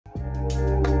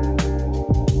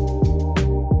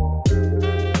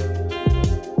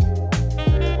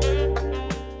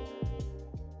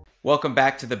Welcome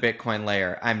back to the Bitcoin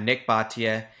Layer. I'm Nick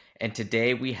Bhatia, and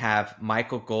today we have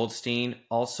Michael Goldstein,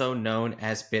 also known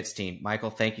as Bitstein. Michael,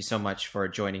 thank you so much for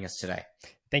joining us today.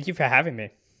 Thank you for having me.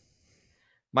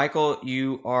 Michael,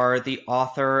 you are the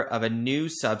author of a new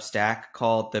Substack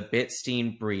called the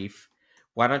Bitstein Brief.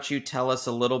 Why don't you tell us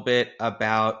a little bit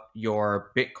about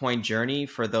your Bitcoin journey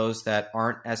for those that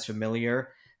aren't as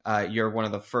familiar? You're one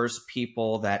of the first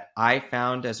people that I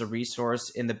found as a resource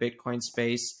in the Bitcoin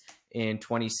space in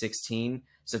 2016.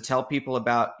 So tell people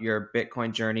about your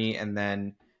Bitcoin journey, and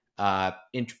then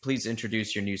please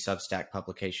introduce your new Substack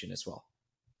publication as well.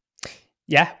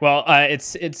 Yeah, well,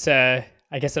 it's I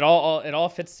guess it all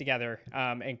fits together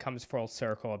and comes full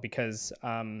circle because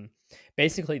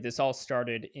basically this all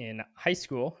started in high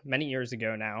school many years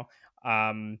ago now,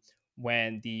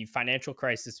 when the financial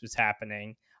crisis was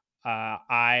happening.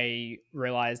 I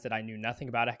realized that I knew nothing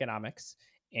about economics.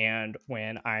 And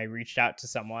when I reached out to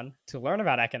someone to learn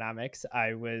about economics,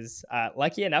 I was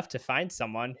lucky enough to find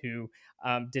someone who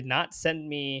did not send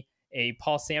me a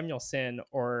Paul Samuelson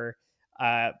or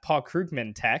Paul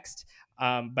Krugman text,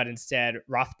 but instead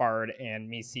Rothbard and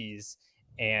Mises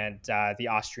and the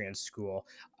Austrian school.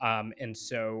 And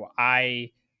so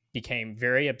I became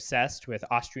very obsessed with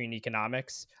Austrian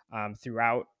economics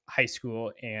throughout high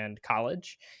school and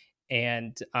college.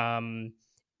 And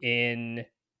in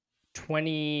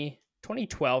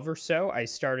 2012 or so, I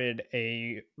started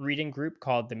a reading group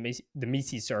called the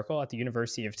Mises Circle at the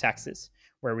University of Texas,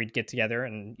 where we'd get together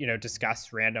and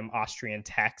discuss random Austrian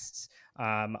texts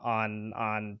on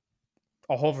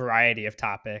a whole variety of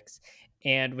topics.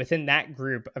 And within that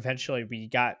group, eventually we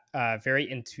got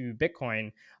very into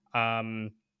Bitcoin.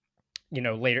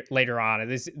 Later on,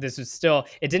 this was still,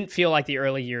 it didn't feel like the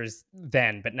early years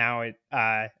then, but now it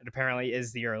apparently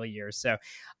is the early years. So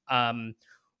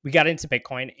we got into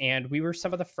Bitcoin, and we were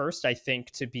some of the first, I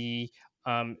think, to be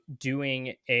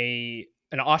doing an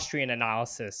Austrian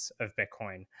analysis of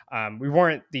Bitcoin. We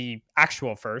weren't the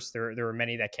actual first. There were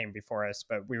many that came before us,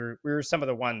 but we were some of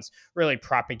the ones really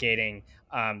propagating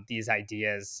these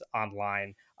ideas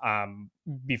online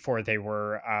before they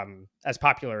were as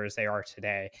popular as they are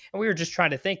today. And we were just trying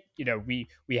to think. We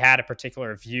had a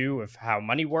particular view of how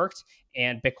money worked,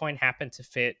 and Bitcoin happened to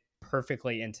fit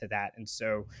perfectly into that. And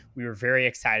so we were very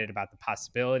excited about the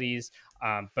possibilities,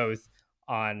 both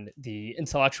on the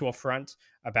intellectual front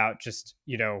about just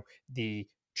the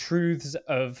truths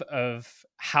of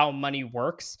how money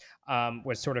works,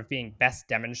 was sort of being best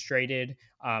demonstrated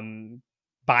by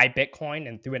Bitcoin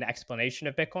and through an explanation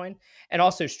of Bitcoin. And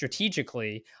also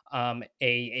strategically,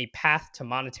 a path to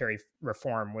monetary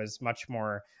reform was much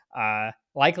more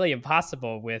likely and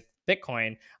possible with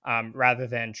Bitcoin, rather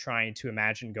than trying to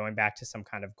imagine going back to some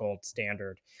kind of gold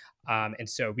standard. And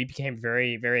so we became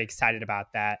very, very excited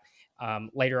about that.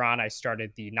 Later on, I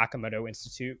started the Nakamoto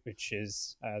Institute, which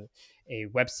is a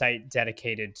website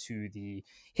dedicated to the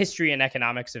history and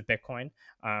economics of Bitcoin,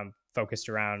 focused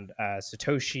around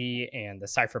Satoshi and the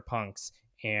cypherpunks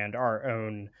and our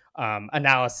own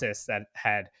analysis that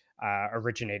had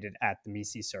originated at the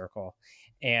Mises Circle.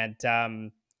 And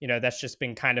that's just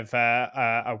been kind of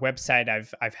a website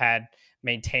I've had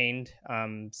maintained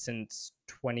since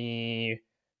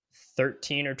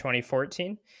 2013 or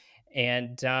 2014.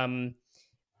 And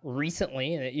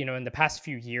recently, in the past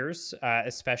few years,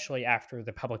 especially after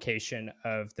the publication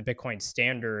of the Bitcoin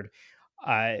Standard,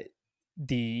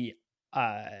 the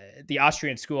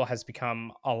Austrian school has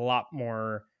become a lot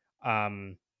more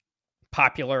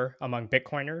popular among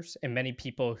Bitcoiners, and many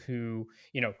people who,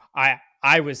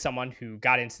 I was someone who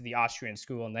got into the Austrian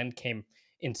school and then came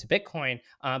into Bitcoin,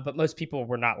 but most people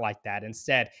were not like that.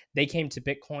 Instead, they came to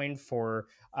Bitcoin for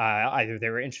either they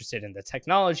were interested in the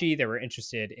technology, they were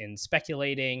interested in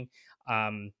speculating,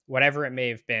 whatever it may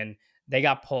have been. They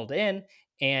got pulled in,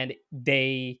 and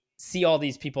they see all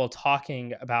these people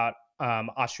talking about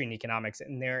Austrian economics,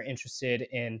 and they're interested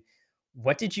in,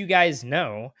 what did you guys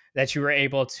know that you were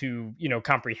able to,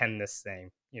 comprehend this thing?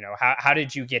 How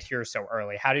did you get here so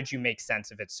early? How did you make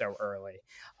sense of it so early?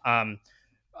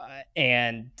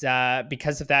 And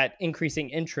because of that increasing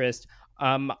interest,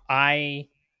 I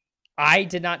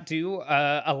did not do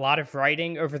a lot of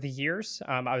writing over the years.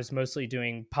 I was mostly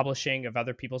doing publishing of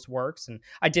other people's works, and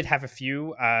I did have a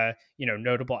few,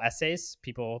 notable essays.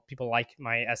 People like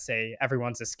my essay,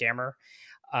 "Everyone's a Scammer,"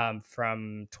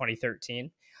 from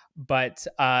 2013. But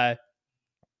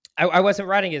I wasn't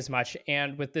writing as much.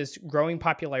 And with this growing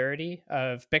popularity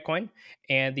of Bitcoin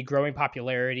and the growing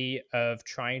popularity of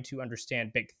trying to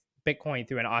understand Bitcoin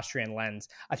through an Austrian lens,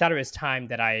 I thought it was time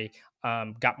that I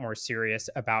got more serious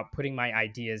about putting my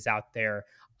ideas out there,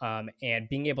 and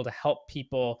being able to help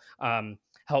people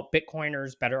help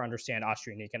Bitcoiners better understand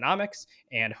Austrian economics,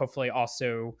 and hopefully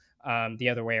also the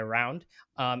other way around,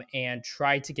 and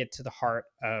try to get to the heart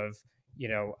of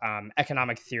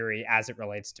economic theory as it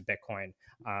relates to Bitcoin,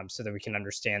 so that we can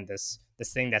understand this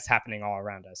thing that's happening all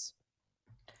around us.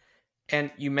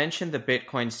 And you mentioned the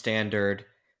Bitcoin standard.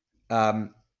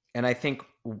 Um, and I think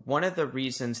one of the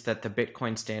reasons that the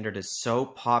Bitcoin standard is so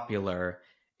popular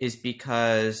is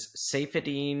because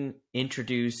Saifedean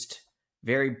introduced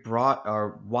very broad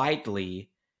or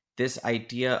widely this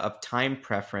idea of time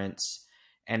preference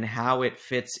and how it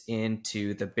fits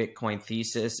into the Bitcoin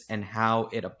thesis and how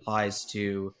it applies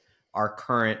to our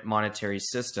current monetary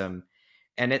system.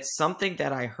 And it's something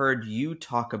that I heard you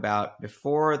talk about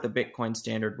before the Bitcoin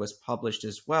standard was published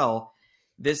as well.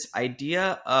 This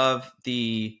idea of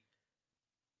the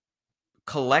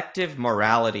collective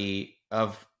morality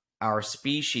of our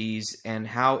species and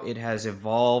how it has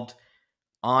evolved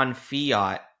on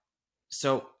fiat.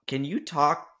 So, can you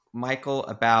talk, Michael,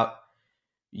 about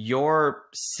your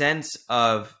sense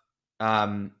of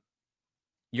um,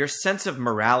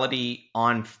 morality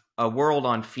on a world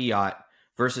on fiat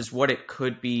versus what it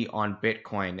could be on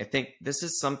Bitcoin? I think this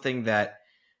is something that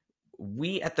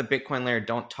we at the Bitcoin layer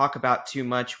don't talk about too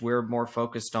much. We're more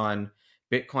focused on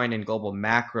Bitcoin and global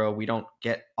macro. We don't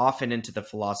get often into the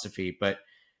philosophy, but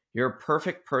you're a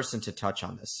perfect person to touch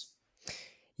on this.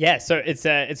 Yeah, so it's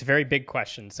a very big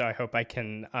question. So I hope I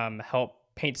can help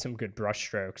paint some good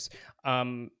brushstrokes.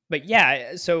 But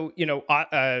yeah, so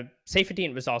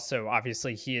Saifedean was also,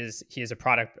 obviously, he is a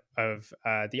product of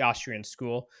the Austrian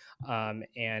school,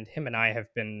 and him and I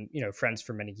have been friends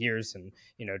for many years, and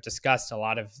discussed a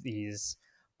lot of these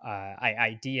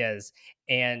ideas.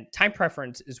 And time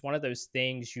preference is one of those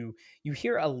things you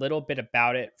hear a little bit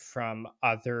about it from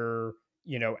other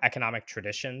economic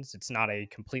traditions. It's not a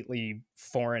completely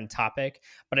foreign topic,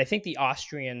 but I think the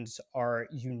Austrians are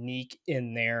unique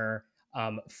in their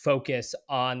focus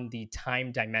on the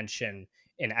time dimension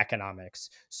in economics.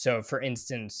 So, for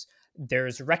instance,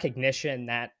 there's recognition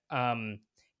that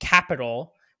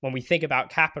capital, when we think about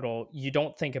capital, you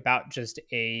don't think about just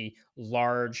a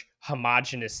large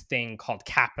homogenous thing called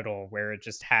capital where it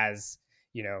just has,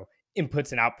 you know,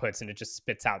 inputs and outputs and it just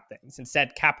spits out things.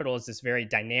 Instead, capital is this very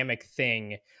dynamic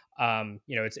thing.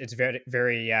 It's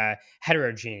very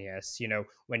heterogeneous.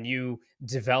 When you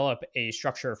develop a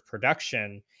structure of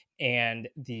production and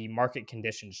the market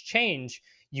conditions change,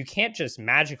 you can't just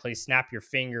magically snap your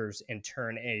fingers and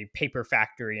turn a paper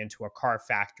factory into a car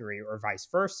factory or vice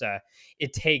versa.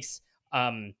 It takes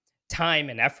time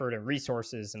and effort and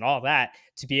resources and all that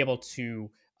to be able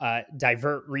to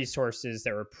divert resources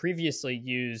that were previously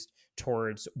used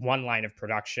towards one line of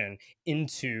production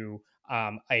into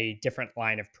a different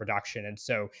line of production. And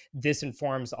so this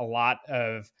informs a lot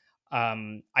of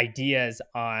ideas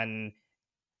on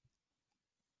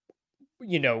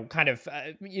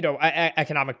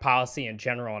economic policy in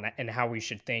general, and how we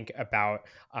should think about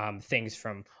things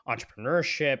from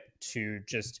entrepreneurship to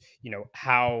just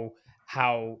how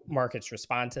markets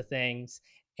respond to things.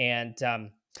 And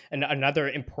another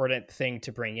important thing to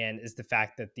bring in is the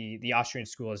fact that the Austrian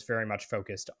school is very much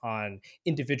focused on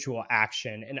individual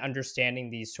action and understanding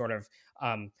these sort of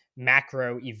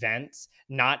macro events,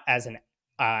 not as an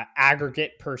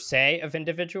aggregate per se of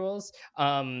individuals,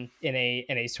 in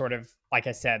a sort of, like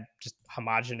I said, just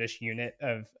homogenous unit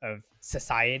of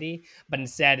society, but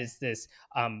instead is this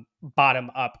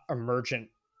bottom up emergent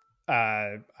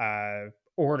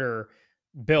order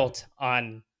built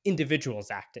on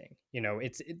individuals acting.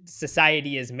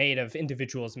 Society is made of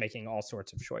individuals making all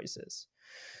sorts of choices.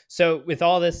 So with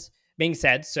all this being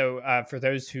said, for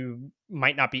those who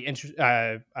might not be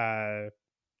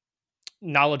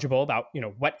knowledgeable about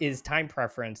what is time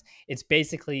preference, it's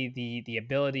basically the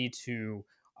ability to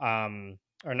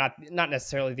or not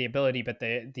necessarily the ability, but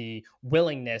the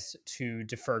willingness to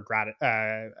defer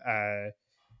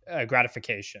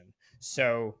gratification,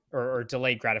 or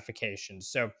delayed gratification.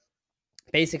 So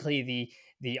basically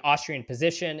the Austrian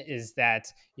position is that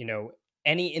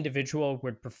any individual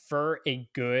would prefer a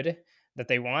good that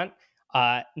they want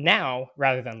now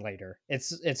rather than later.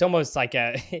 It's almost like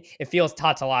it feels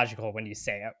tautological when you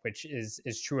say it, which is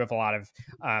true of a lot of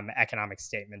economic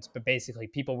statements. But basically,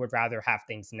 people would rather have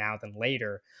things now than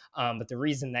later. But the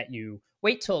reason that you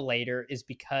wait till later is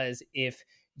because if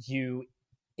you,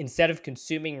 instead of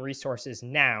consuming resources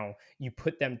now, you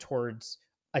put them towards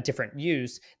a different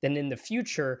use, then in the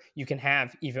future you can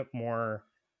have even more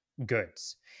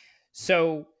goods.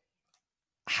 So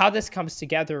how this comes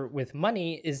together with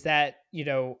money is that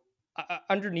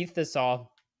underneath this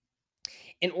all,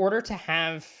 in order to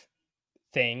have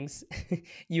things,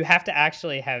 you have to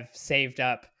actually have saved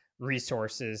up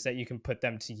resources that you can put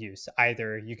them to use.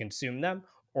 Either you consume them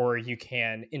or you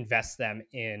can invest them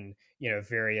in,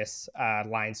 various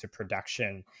lines of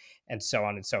production and so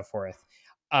on and so forth.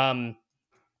 And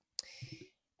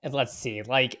let's see,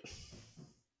 like,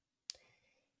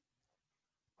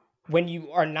 when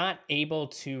you are not able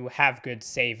to have good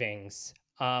savings,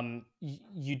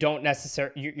 you don't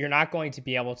necessarily, you're not going to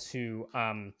be able to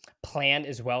plan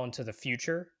as well into the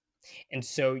future. And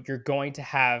so you're going to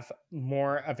have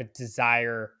more of a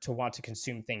desire to want to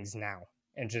consume things now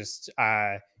and just,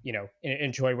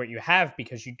 enjoy what you have,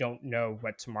 because you don't know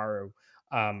what tomorrow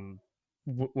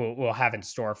will have in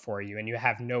store for you. And you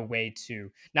have no way to,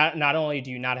 not only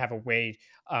do you not have a way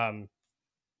um,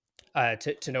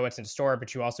 to know what's in store,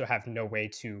 but you also have no way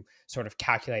to sort of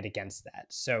calculate against that.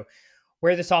 So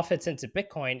where this all fits into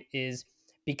Bitcoin is,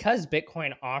 because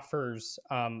Bitcoin offers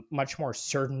much more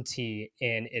certainty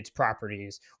in its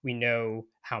properties. We know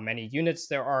how many units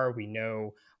there are.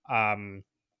 Um,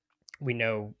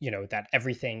 that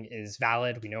everything is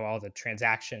valid. We know all the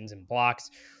transactions and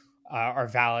blocks are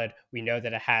valid. We know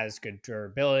that it has good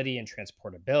durability and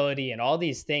transportability and all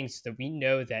these things, so that we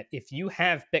know that if you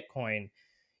have Bitcoin,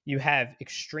 you have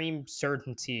extreme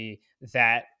certainty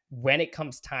that when it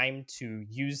comes time to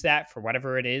use that for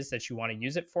whatever it is that you want to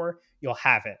use it for, you'll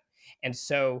have it. And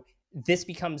so this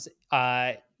becomes,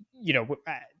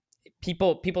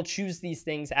 people choose these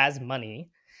things as money,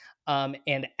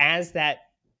 and as that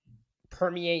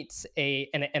permeates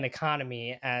an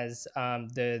economy as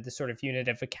the sort of unit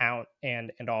of account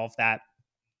and all of that,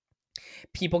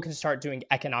 people can start doing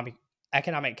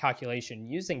economic calculation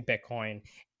using Bitcoin.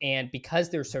 And because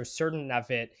they're so certain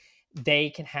of it,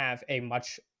 they can have a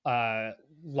much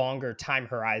longer time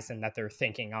horizon that they're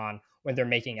thinking on when they're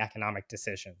making economic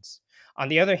decisions. On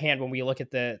the other hand, when we look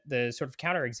at the sort of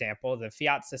counterexample, the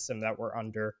fiat system that we're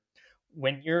under,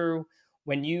 when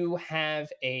you have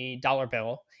a dollar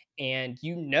bill, and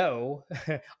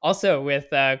also with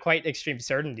quite extreme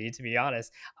certainty, to be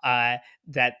honest,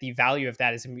 that the value of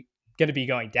that is going to be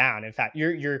going down. In fact,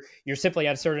 you're simply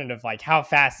uncertain of like how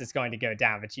fast it's going to go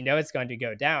down, but it's going to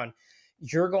go down.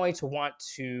 You're going to want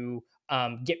to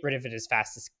get rid of it as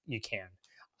fast as you can.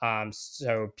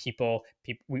 So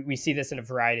we see this in a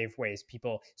variety of ways.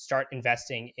 People start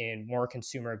investing in more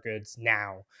consumer goods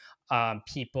now.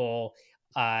 People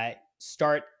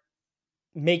start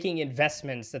making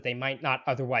investments that they might not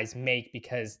otherwise make,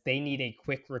 because they need a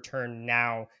quick return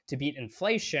now to beat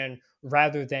inflation,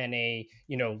 rather than a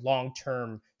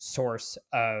long-term source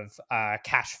of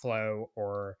cash flow,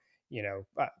 or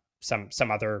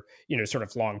some other sort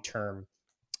of long-term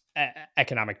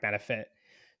economic benefit.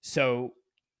 So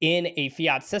in a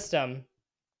fiat system,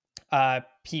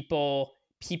 people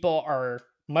are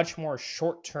much more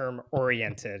short-term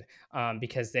oriented,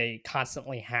 because they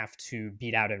constantly have to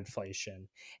beat out inflation.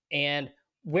 And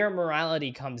where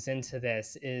morality comes into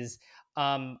this is,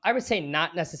 I would say,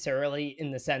 not necessarily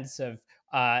in the sense of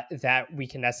that we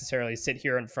can necessarily sit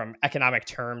here and from economic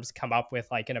terms come up with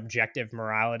like an objective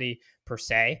morality per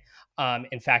se.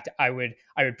 In fact, I would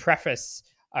preface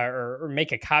or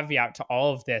make a caveat to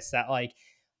all of this, that like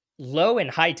low and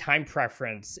high time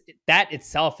preference, that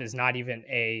itself is not even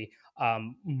a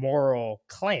moral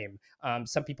claim.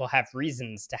 Some people have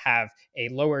reasons to have a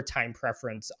lower time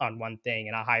preference on one thing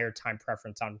and a higher time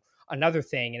preference on another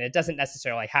thing, and it doesn't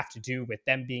necessarily have to do with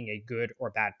them being a good or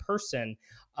bad person.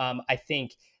 I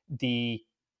think the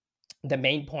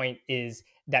main point is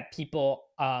that people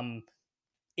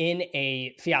in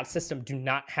a fiat system do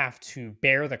not have to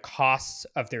bear the costs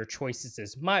of their choices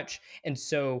as much, and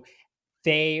so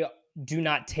they do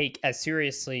not take as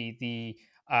seriously the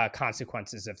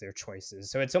consequences of their choices.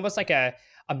 So it's almost like a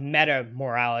meta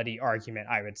morality argument,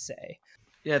 I would say.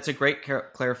 Yeah, it's a great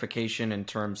clarification in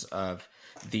terms of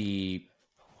the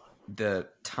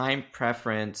time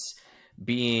preference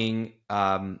being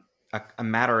a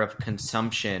matter of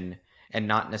consumption and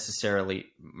not necessarily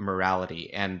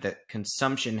morality, and that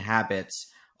consumption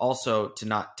habits also, to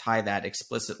not tie that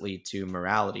explicitly to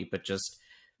morality, but just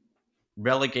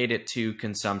relegate it to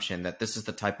consumption, that this is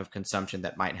the type of consumption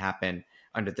that might happen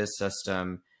under this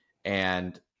system,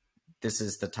 and this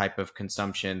is the type of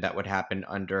consumption that would happen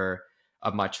under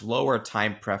a much lower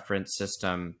time preference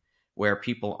system where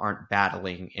people aren't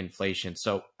battling inflation.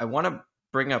 So I want to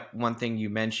bring up one thing you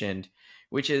mentioned,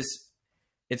 which is,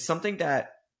 it's something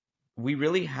that we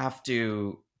really have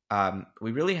to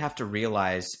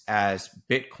realize as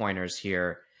Bitcoiners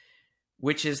here,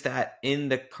 which is that in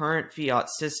the current fiat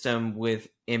system, with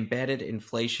embedded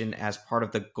inflation as part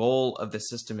of the goal of the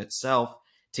system itself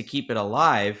to keep it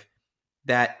alive,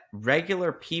 that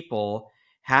regular people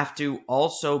have to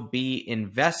also be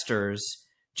investors,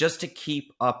 just to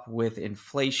keep up with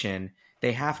inflation,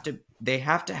 they have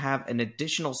to have an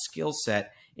additional skill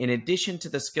set in addition to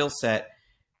the skill set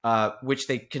which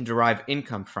they can derive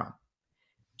income from.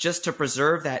 Just to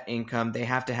preserve that income, they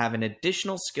have to have an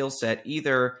additional skill set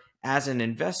either as an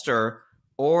investor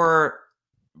or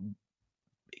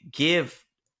give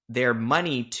their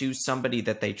money to somebody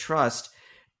that they trust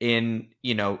in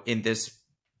this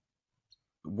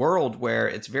world where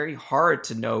it's very hard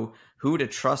to know who to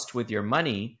trust with your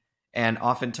money, and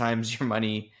oftentimes your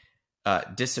money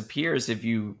disappears if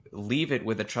you leave it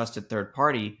with a trusted third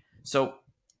party. So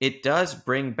it does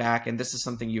bring back, and this is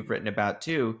something you've written about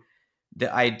too,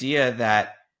 the idea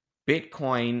that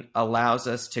Bitcoin allows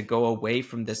us to go away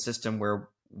from this system where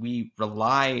we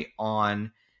rely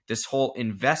on this whole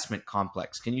investment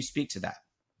complex. Can you speak to that?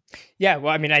 Yeah,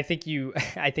 well, I mean, I think you,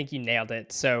 I think you nailed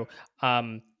it. So,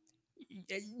 um,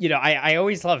 I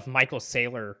always love Michael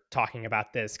Saylor talking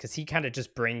about this because he kind of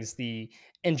just brings the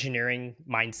engineering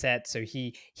mindset. So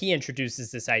he introduces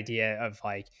this idea of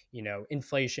like,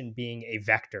 inflation being a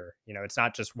vector. It's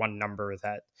not just one number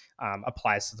that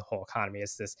applies to the whole economy.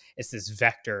 It's this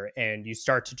vector, and you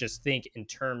start to just think in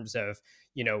terms of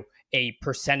a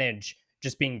percentage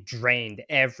just being drained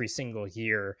every single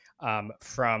year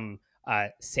from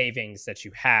savings that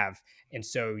you have. And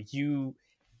so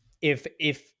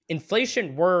if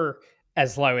inflation were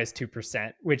as low as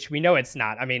 2%, which we know it's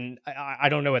not. I mean, I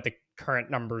don't know what the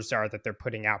current numbers are that they're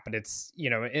putting out, but it's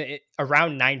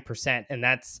around 9%, and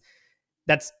that's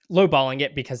lowballing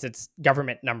it because it's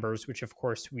government numbers, which of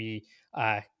course we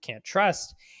can't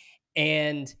trust.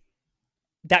 And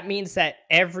that means that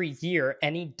every year,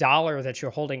 any dollar that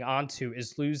you're holding onto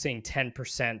is losing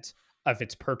 10% of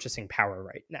its purchasing power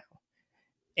right now.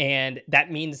 And that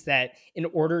means that in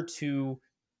order to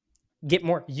get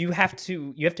more, you have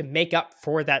to make up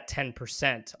for that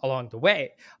 10% along the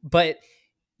way. But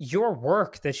your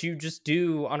work that you just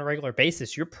do on a regular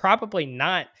basis, you're probably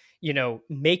not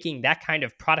making that kind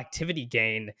of productivity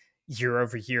gain year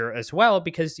over year as well,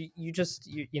 because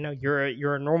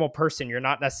you're a normal person. You're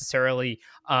not necessarily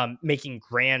making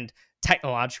grand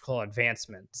technological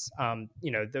advancements.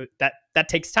 That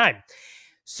takes time.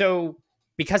 So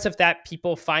because of that,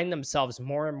 people find themselves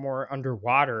more and more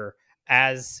underwater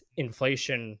as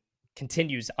inflation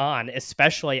continues on,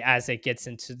 especially as it gets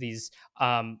into these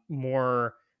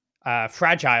more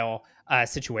fragile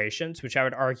situations, which I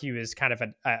would argue is kind of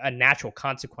a natural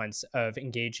consequence of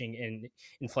engaging in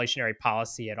inflationary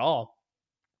policy at all.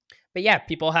 But yeah,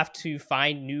 people have to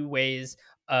find new ways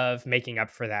of making up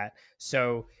for that.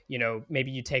 So,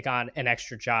 maybe you take on an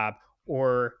extra job,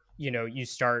 or, you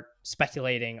start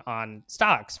speculating on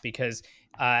stocks because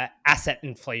asset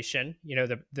inflation,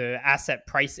 the asset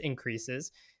price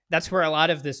increases. That's where a lot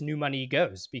of this new money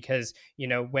goes, because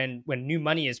when new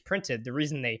money is printed, the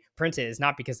reason they print it is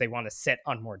not because they want to sit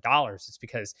on more dollars. It's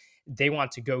because they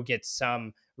want to go get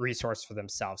some resource for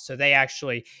themselves. So they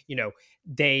actually,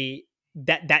 they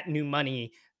that new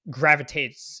money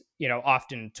gravitates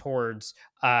often towards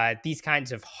these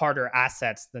kinds of harder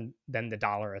assets than the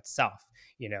dollar itself.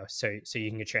 So you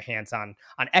can get your hands on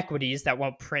equities that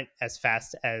won't print as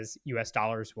fast as US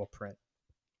dollars will print.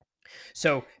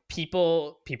 So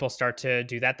people start to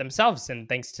do that themselves, and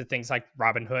thanks to things like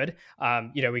Robinhood,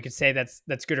 we could say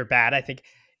that's good or bad. I think,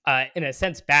 in a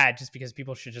sense, bad, just because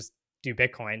people should just do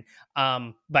Bitcoin.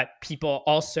 But people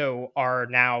also are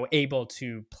now able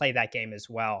to play that game as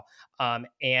well.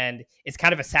 And it's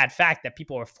kind of a sad fact that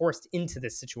people are forced into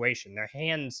this situation. Their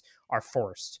hands are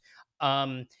forced.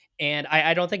 And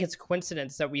I don't think it's a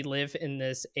coincidence that we live in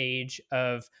this age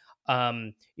of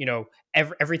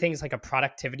everything's like a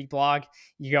productivity blog.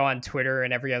 You go on Twitter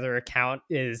and every other account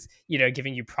is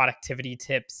giving you productivity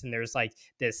tips, and there's like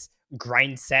this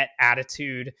grind set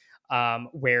attitude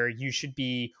where you should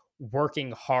be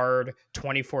working hard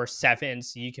 24/7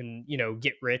 so you can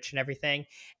get rich and everything.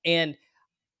 And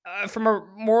from a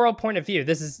moral point of view,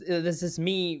 this is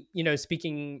me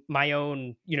speaking my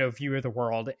own view of the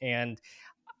world, and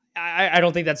I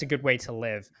don't think that's a good way to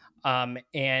live.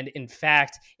 And in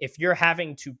fact, if you're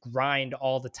having to grind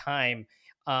all the time,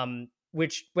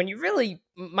 which when you really,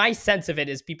 my sense of it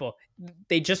is people,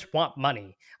 they just want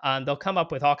money. They'll come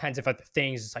up with all kinds of other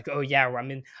things. It's like, oh yeah, I'm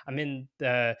in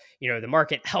the, the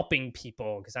market helping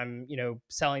people because I'm,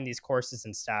 selling these courses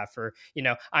and stuff, or,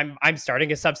 I'm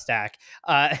starting a Substack.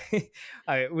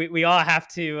 We all have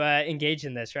to engage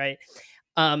in this, right?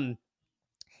 A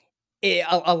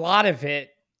lot of it,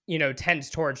 tends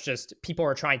towards just people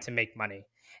are trying to make money,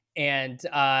 and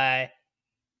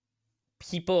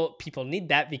people need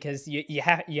that because you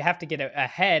have to get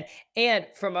ahead. And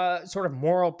from a sort of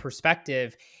moral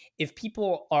perspective, if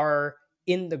people are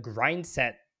in the grind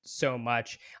set so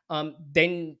much,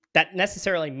 then that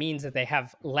necessarily means that they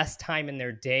have less time in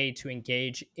their day to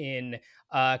engage in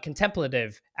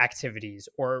contemplative activities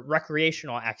or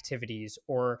recreational activities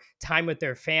or time with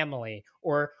their family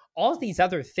or all of these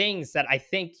other things that I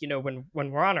think, when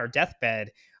we're on our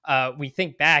deathbed, we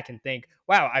think back and think,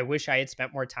 wow, I wish I had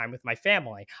spent more time with my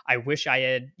family. I wish I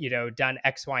had, done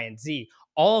X, Y, and Z.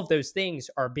 All of those things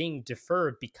are being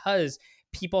deferred because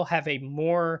people have a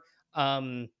more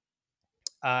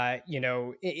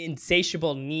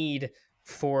insatiable need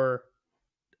for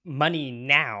money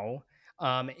now,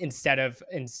 instead of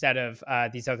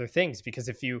these other things. Because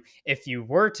if you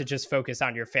were to just focus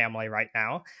on your family right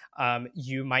now,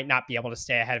 you might not be able to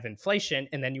stay ahead of inflation,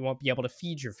 and then you won't be able to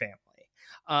feed your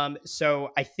family.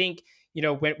 So I think,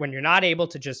 when you're not able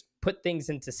to just put things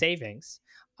into savings,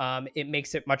 it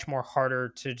makes it much more harder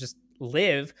to just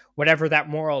live whatever that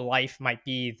moral life might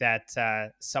be that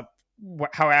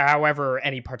however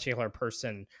any particular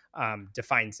person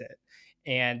defines it.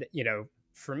 And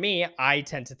for me, I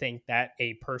tend to think that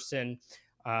a person,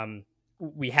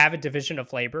 we have a division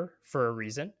of labor for a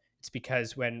reason. It's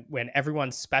because when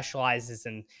everyone specializes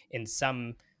in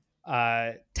some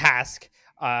task,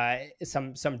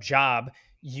 some job,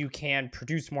 you can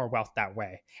produce more wealth that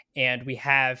way. And we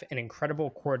have an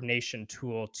incredible coordination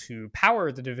tool to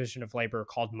power the division of labor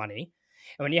called money.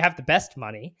 And when you have the best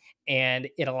money and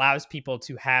it allows people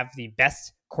to have the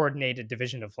best coordinated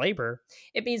division of labor,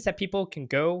 it means that people can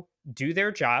go do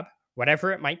their job,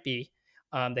 whatever it might be.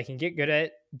 They can get good at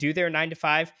it, do their 9 to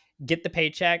 5, get the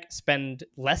paycheck, spend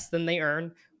less than they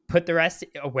earn, put the rest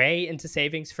away into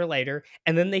savings for later,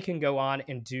 and then they can go on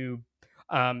and do,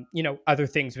 other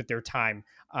things with their time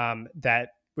that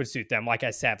would suit them. Like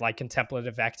I said, like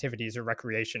contemplative activities or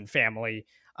recreation, family,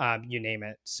 you name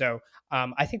it. So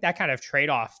I think that kind of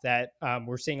trade-off that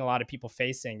we're seeing a lot of people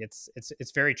facing,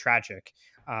 it's very tragic.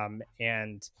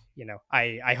 And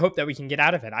I hope that we can get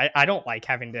out of it. I don't like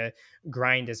having to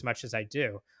grind as much as I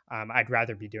do. I'd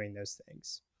rather be doing those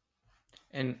things.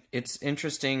 And it's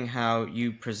interesting how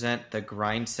you present the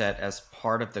grind set as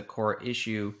part of the core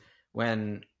issue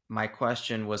when my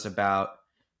question was about,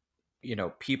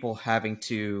 people having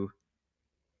to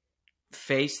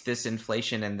face this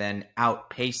inflation and then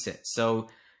outpace it. So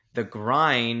the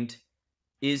grind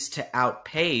is to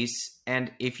outpace.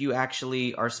 And if you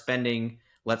actually are spending,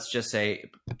 let's just say,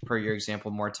 per your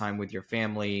example, more time with your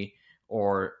family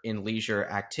or in leisure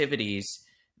activities,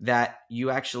 that you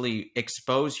actually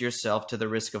expose yourself to the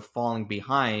risk of falling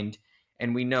behind.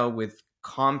 And we know with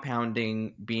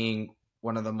compounding being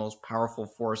one of the most powerful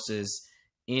forces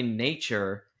in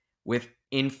nature, with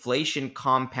inflation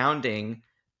compounding,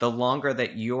 the longer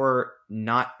that you're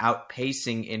not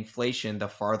outpacing inflation, the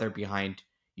farther behind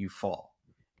you fall.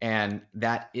 And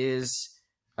that is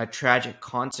a tragic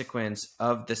consequence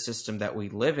of the system that we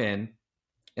live in.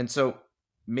 And so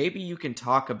maybe you can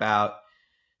talk about,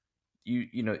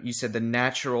 you said the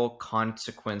natural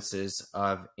consequences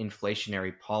of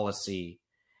inflationary policy.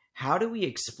 How do we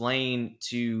explain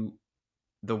to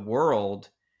the world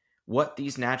what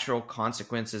these natural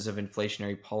consequences of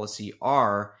inflationary policy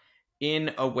are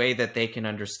in a way that they can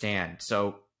understand?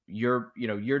 So you're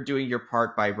doing your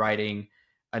part by writing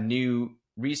a new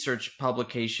research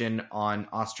publication on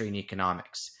Austrian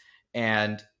economics,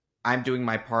 and I'm doing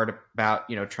my part about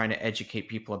trying to educate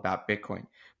people about Bitcoin.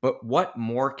 But what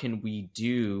more can we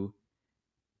do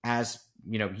as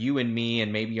you and me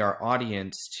and maybe our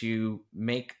audience to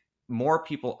make more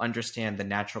people understand the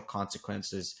natural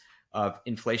consequences of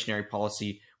inflationary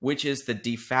policy, which is the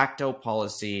de facto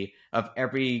policy of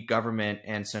every government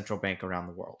and central bank around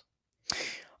the world?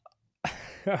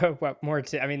 What more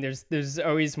to? I mean, there's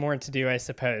always more to do, I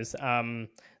suppose.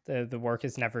 The work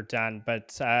is never done,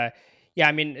 but yeah,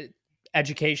 I mean,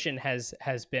 education has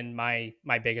been my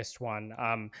biggest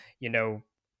one.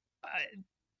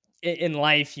 In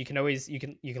life, you can always you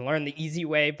can learn the easy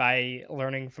way by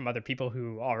learning from other people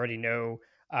who already know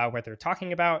what they're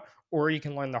talking about, or you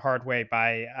can learn the hard way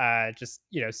by just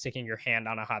sticking your hand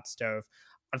on a hot stove.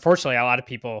 Unfortunately, a lot of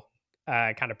people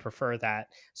kind of prefer that.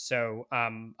 So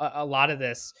a lot of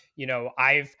this,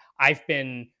 I've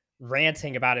been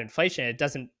ranting about inflation. It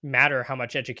doesn't matter how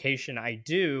much education I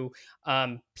do.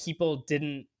 People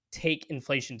didn't take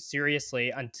inflation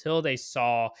seriously until they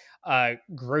saw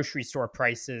grocery store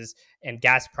prices and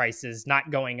gas prices not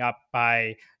going up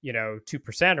by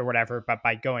 2% or whatever, but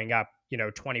by going up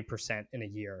 20% in a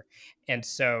year. And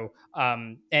so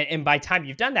and by the time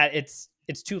you've done that, it's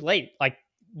too late. Like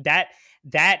that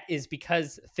is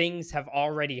because things have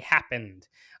already happened.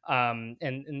 And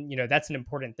that's an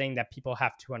important thing that people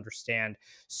have to understand.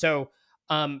 So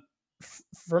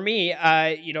For me,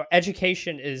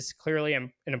 education is clearly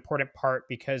an important part,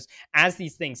 because as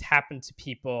these things happen to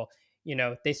people,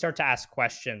 they start to ask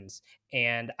questions,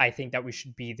 and I think that we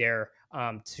should be there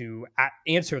to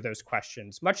answer those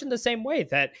questions, much in the same way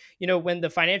that when the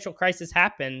financial crisis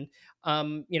happened.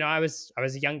 I was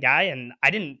a young guy, and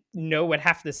I didn't know what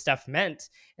half this stuff meant,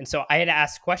 and so I had to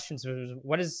ask questions.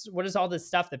 What is all this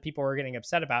stuff that people were getting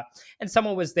upset about? And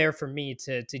someone was there for me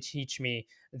to teach me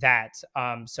that.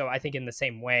 So I think in the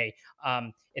same way,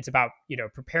 it's about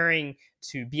preparing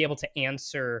to be able to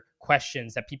answer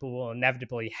questions that people will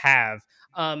inevitably have.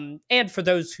 And for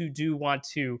those who do want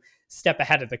to step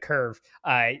ahead of the curve,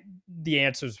 the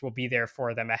answers will be there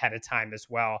for them ahead of time as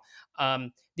well.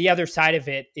 The other side of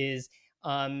it is,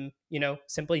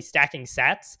 simply stacking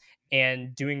sats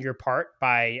and doing your part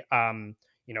by,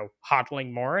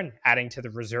 hodling more and adding to the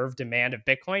reserve demand of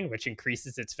Bitcoin, which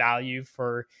increases its value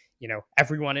for,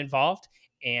 everyone involved,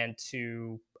 and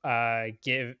to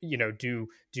do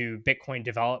Bitcoin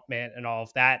development and all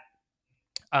of that.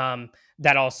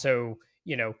 That also,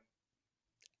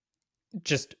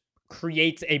 just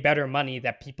creates a better money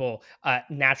that people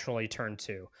naturally turn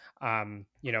to.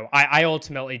 I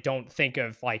ultimately don't think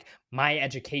of like my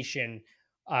education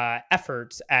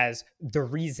efforts as the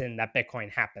reason that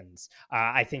Bitcoin happens.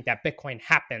 I think that Bitcoin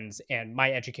happens, and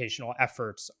my educational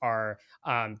efforts are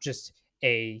just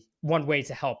a one way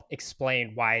to help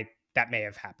explain why that may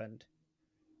have happened.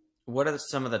 What are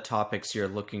some of the topics you're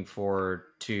looking forward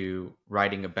to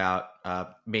writing about,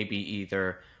 maybe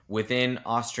either within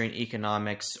Austrian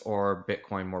economics or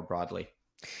Bitcoin more broadly?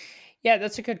 Yeah,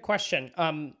 that's a good question.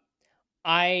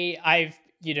 I've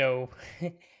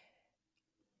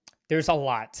there's a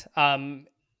lot.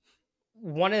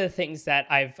 One of the things that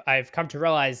I've come to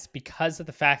realize, because of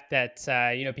the fact that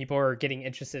people are getting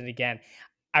interested again,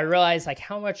 I realize like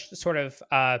how much sort of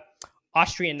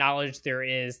Austrian knowledge there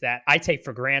is that I take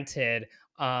for granted,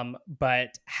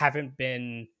 but haven't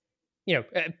been,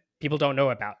 people don't know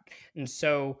about. And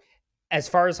so, as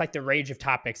far as like the range of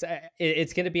topics,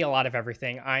 it's going to be a lot of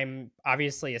everything. I'm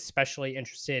obviously especially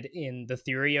interested in the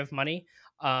theory of money.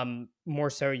 More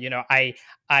so,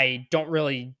 I don't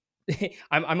really.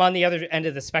 I'm on the other end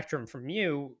of the spectrum from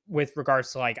you with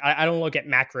regards to like I don't look at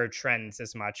macro trends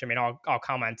as much. I mean, I'll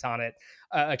comment on it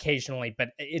occasionally, but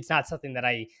it's not something that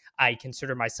I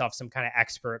consider myself some kind of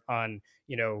expert on.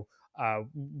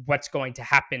 What's going to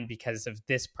happen because of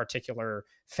this particular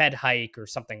Fed hike or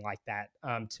something like that.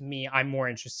 To me, I'm more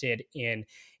interested in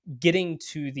getting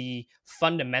to the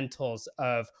fundamentals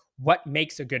of what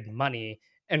makes a good money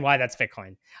and why that's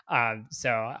Bitcoin.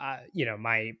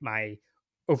 My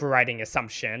overriding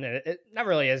assumption, not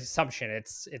really an assumption,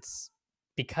 it's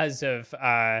because of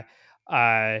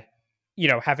having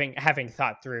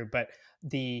thought through, but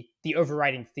the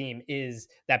overriding theme is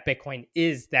that Bitcoin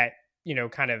is that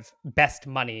kind of best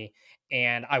money,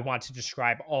 and I want to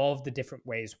describe all of the different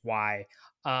ways why.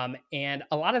 And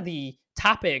a lot of the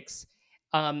topics,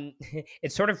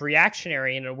 it's sort of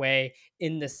reactionary in a way,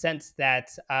 in the sense that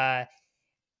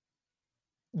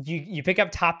you pick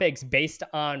up topics based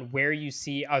on where you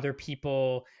see other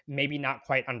people maybe not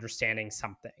quite understanding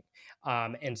something,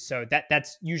 and so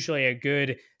that's usually a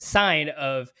good sign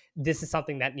of this is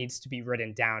something that needs to be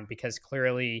written down, because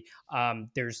clearly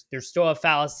there's still a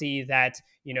fallacy that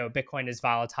Bitcoin is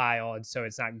volatile and so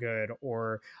it's not good,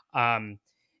 or oh,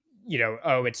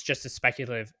 it's just a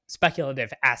speculative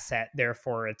asset,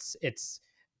 therefore it's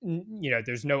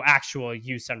there's no actual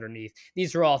use underneath.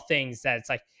 These are all things that it's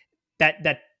like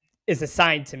that is a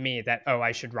sign to me that, oh,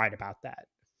 I should write about that.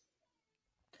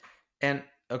 And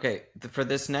okay, for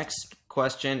this next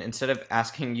question, instead of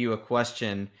asking you a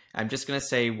question, I'm just going to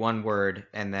say one word,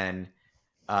 and then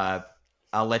I'll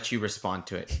let you respond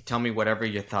to it. Tell me whatever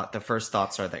the first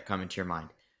thoughts are that come into your mind.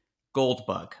 Gold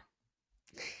bug.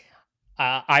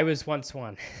 I was once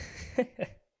one.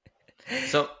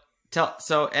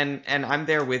 And I'm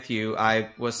there with you. I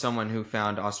was someone who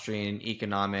found Austrian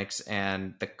economics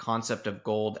and the concept of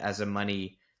gold as a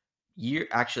money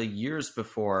years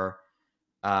before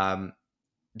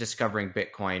discovering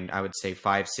Bitcoin. I would say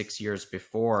 5-6 years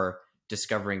before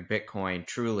discovering Bitcoin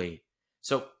truly.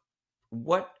 So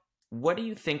what do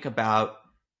you think about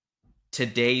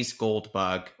today's gold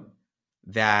bug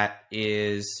that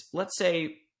is, let's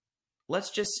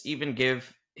just even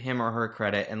give him or her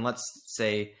credit, and let's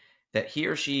say that he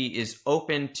or she is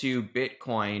open to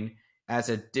Bitcoin as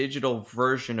a digital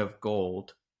version of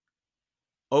gold,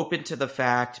 open to the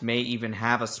fact, may even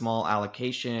have a small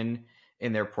allocation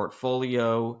in their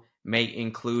portfolio, may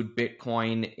include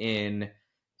Bitcoin in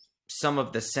some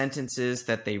of the sentences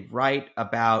that they write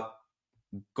about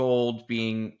gold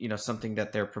being, something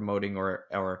that they're promoting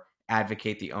or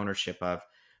advocate the ownership of,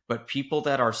 but people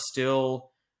that are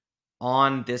still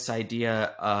on this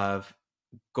idea of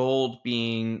gold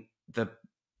being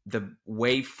the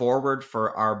way forward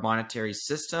for our monetary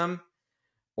system,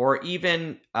 or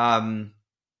even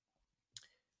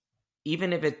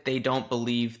if they don't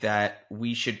believe that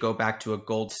we should go back to a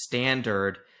gold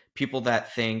standard, people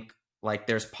that think, like,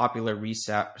 there's popular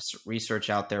research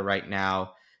out there right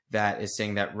now that is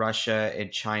saying that Russia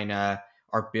and China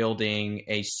are building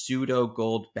a pseudo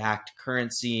gold backed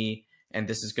currency, and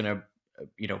this is going to,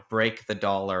 break the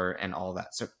dollar and all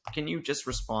that. So can you just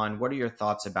respond? What are your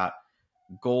thoughts about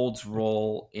gold's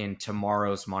role in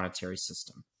tomorrow's monetary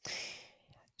system?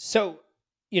 So,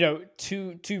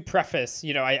 to preface,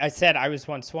 I said I was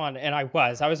once one, and I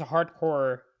was a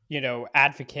hardcore,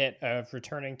 advocate of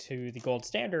returning to the gold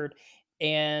standard,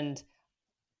 and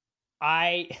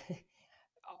I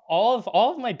all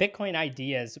of my Bitcoin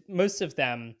ideas, most of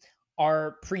them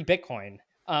are pre-Bitcoin.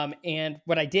 And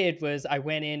what I did was I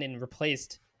went in and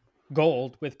replaced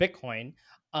gold with Bitcoin.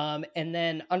 And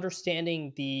then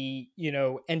understanding the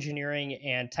engineering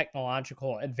and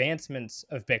technological advancements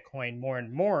of Bitcoin more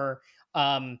and more,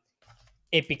 um,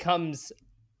 it becomes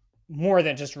more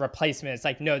than just a replacement. It's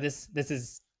like, no, this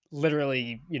is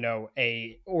literally,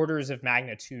 a orders of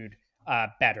magnitude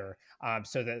better.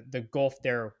 So the gulf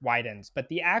there widens. But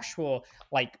the actual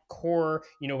like core,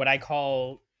 what I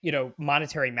call,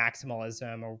 monetary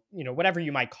maximalism, or whatever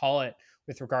you might call it,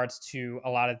 with regards to a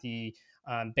lot of the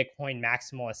Bitcoin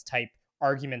maximalist type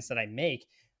arguments that I make.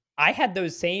 I had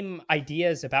those same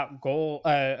ideas about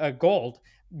gold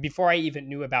before I even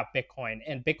knew about Bitcoin,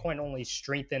 and Bitcoin only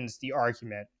strengthens the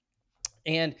argument.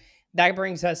 And that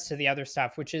brings us to the other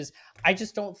stuff, which is I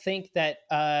just don't think that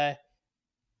I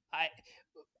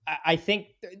I think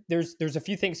there's a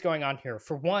few things going on here.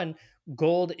 For one,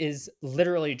 gold is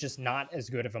literally just not as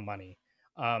good of a money.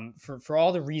 For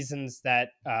all the reasons that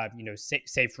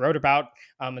Safe wrote about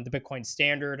in the Bitcoin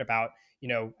Standard, about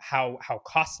how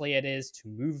costly it is to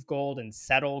move gold and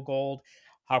settle gold,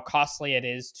 how costly it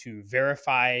is to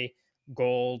verify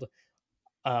gold,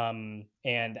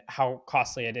 and how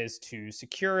costly it is to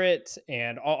secure it,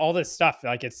 and all this stuff.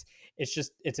 Like it's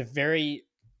a very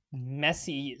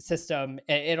messy system.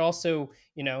 It also,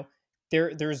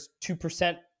 there's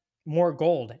 2% more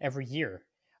gold every year,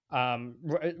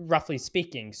 roughly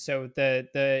speaking. So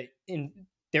there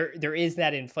is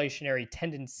that inflationary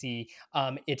tendency.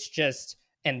 It's just,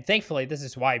 and thankfully this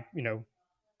is why,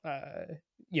 uh,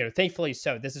 thankfully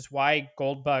so. This is why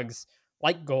gold bugs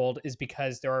like gold, is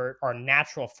because there are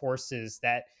natural forces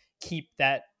that keep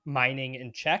that mining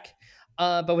in check.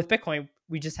 But with Bitcoin,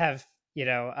 we just have,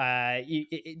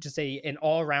 just an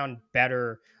all around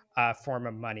better form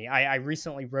of money. I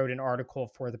recently wrote an article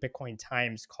for the Bitcoin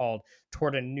Times called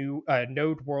 "Toward a New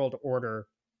Node World Order."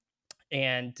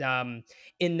 And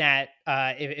in that,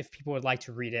 if people would like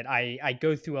to read it, I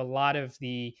go through a lot of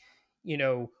the,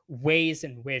 ways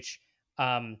in which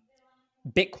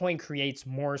Bitcoin creates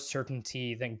more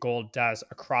certainty than gold does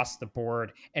across the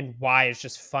board, and why it's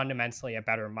just fundamentally a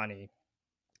better money.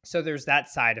 So there's that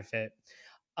side of it.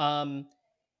 Um,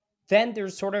 then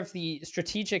there's sort of the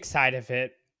strategic side of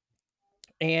it,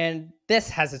 and this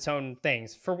has its own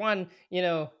things. For one,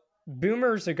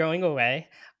 boomers are going away,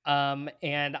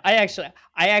 and I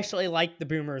actually like the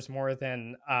boomers more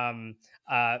than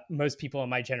most people in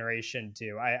my generation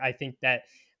do. I think that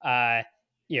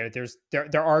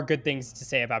there are good things to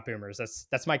say about boomers.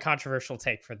 That's my controversial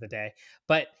take for the day.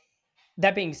 But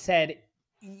that being said,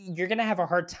 you're going to have a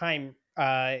hard time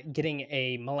getting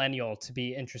a millennial to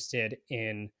be interested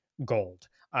in gold,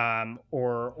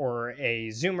 or a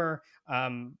Zoomer. I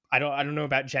don't know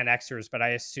about Gen Xers, but I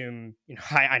assume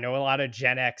I know a lot of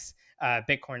Gen X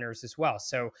Bitcoiners as well.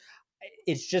 So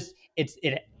it's just it.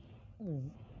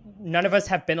 None of us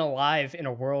have been alive in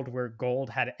a world where gold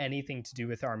had anything to do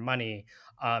with our money,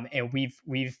 and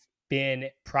we've been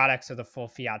products of the full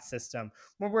fiat system.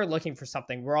 When we're looking for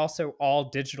something, we're also all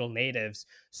digital natives.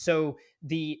 So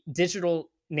the digital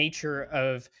nature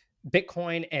of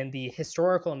Bitcoin and the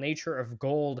historical nature of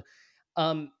gold,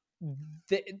 um,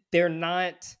 they're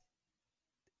not.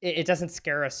 It doesn't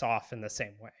scare us off in the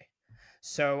same way.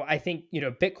 So I think,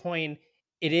 Bitcoin,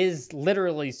 it is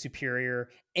literally superior,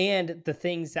 and the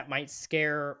things that might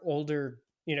scare older,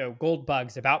 gold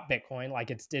bugs about Bitcoin, like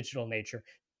its digital nature,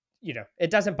 it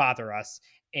doesn't bother us.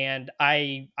 And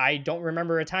I don't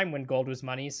remember a time when gold was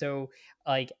money, so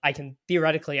like I can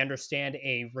theoretically understand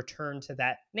a return to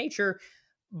that nature,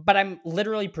 but I'm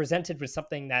literally presented with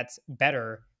something that's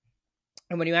better.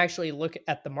 And when you actually look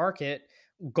at the market,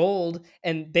 gold,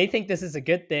 and they think this is a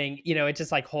good thing, it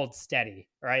just like holds steady,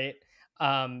 right?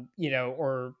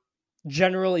 Or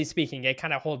generally speaking, it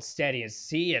kind of holds steady and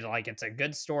see it like it's a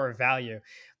good store of value.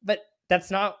 But that's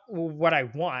not what I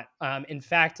want. In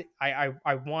fact,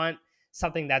 I want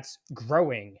something that's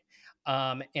growing.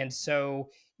 And so,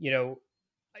 you know,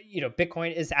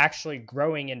 Bitcoin is actually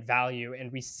growing in value,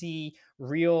 and we see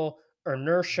real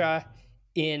inertia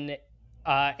in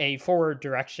a forward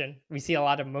direction. We see a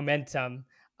lot of momentum.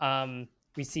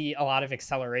 We see a lot of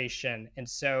acceleration, and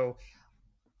so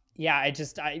yeah, I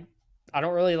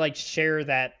don't really like share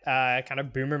that kind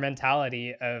of boomer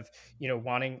mentality of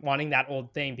wanting that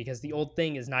old thing, because the old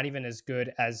thing is not even as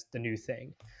good as the new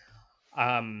thing.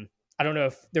 I don't know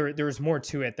if there's more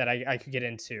to it that I could get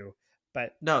into,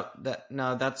 but No,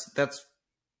 that's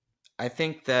I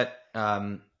think that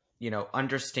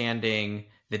understanding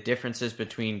the differences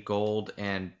between gold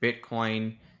and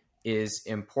Bitcoin is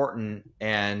important,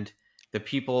 and the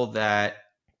people that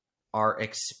are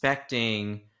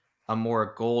expecting a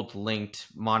more gold linked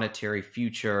monetary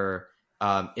future,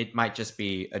 it might just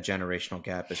be a generational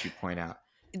gap, as you point out.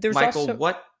 there's Michael, also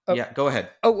what? oh, Yeah, go ahead.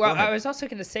 oh well, Go I ahead. was also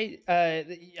going to say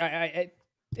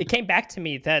it came back to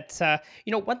me that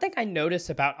one thing I notice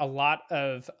about a lot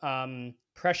of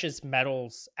precious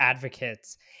metals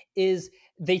advocates is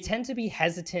they tend to be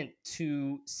hesitant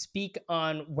to speak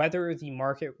on whether the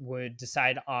market would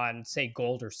decide on, say,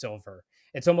 gold or silver.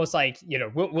 It's almost like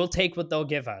we'll take what they'll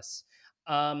give us.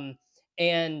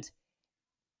 And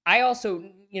I also,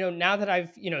 now that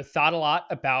I've, thought a lot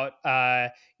about,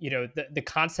 the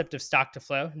concept of stock to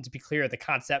flow, and to be clear, the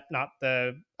concept, not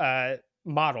the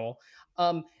model,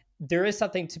 there is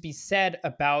something to be said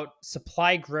about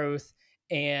supply growth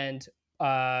and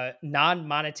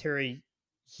non-monetary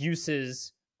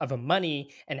uses of a money,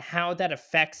 and how that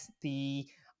affects the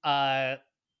uh,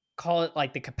 call it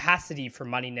like the capacity for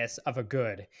moneyness of a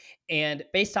good. And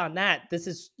based on that, this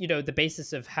is, the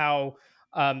basis of how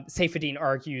Saifedean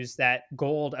argues that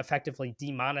gold effectively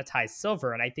demonetized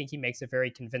silver. And I think he makes a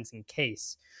very convincing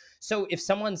case. So if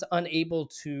someone's unable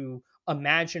to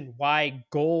imagine why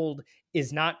gold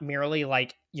is not merely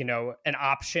like, an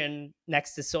option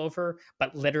next to silver,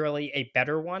 but literally a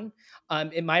better one,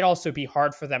 it might also be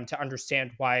hard for them to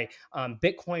understand why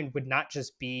Bitcoin would not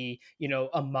just be,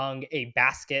 among a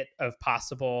basket of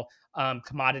possible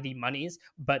commodity monies,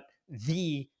 but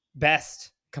the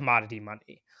best commodity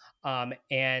money.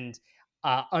 And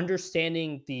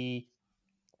understanding the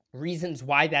reasons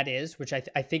why that is, which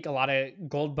I think a lot of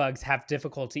gold bugs have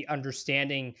difficulty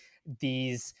understanding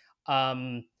these,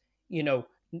 you know,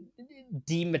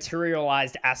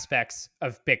 dematerialized aspects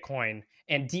of Bitcoin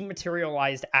and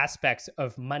dematerialized aspects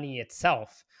of money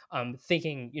itself.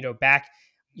 Thinking, back,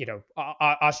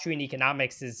 Austrian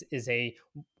economics is a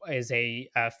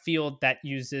field that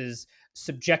uses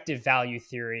subjective value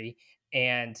theory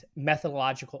and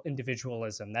methodological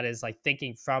individualism. That is like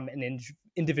thinking from an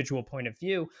individual point of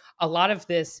view. A lot of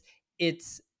this,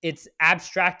 it's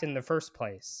abstract in the first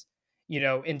place,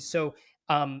 and so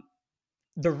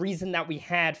the reason that we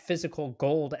had physical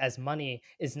gold as money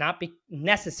is not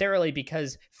necessarily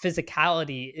because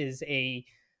physicality is a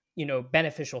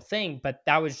beneficial thing, but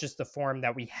that was just the form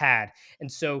that we had. And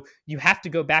so you have to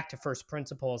go back to first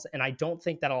principles, and I don't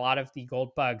think that a lot of the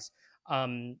gold bugs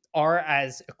are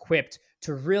as equipped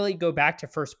to really go back to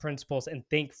first principles and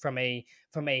think from a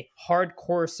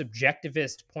hardcore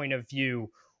subjectivist point of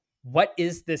view. What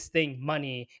is this thing,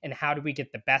 money, and how do we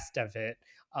get the best of it?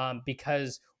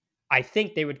 Because I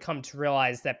think they would come to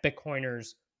realize that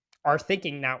Bitcoiners are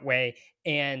thinking that way,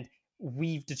 and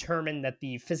we've determined that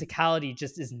the physicality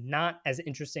just is not as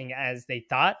interesting as they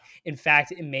thought. In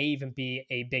fact, it may even be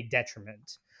a big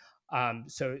detriment.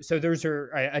 So those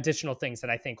are additional things that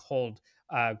I think hold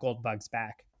gold bugs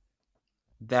back.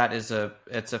 It's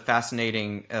a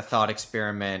fascinating thought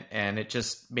experiment, and it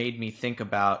just made me think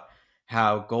about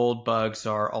how gold bugs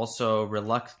are also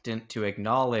reluctant to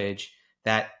acknowledge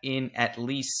that in at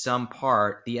least some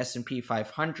part the S&P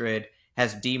 500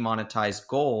 has demonetized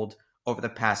gold over the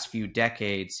past few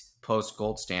decades post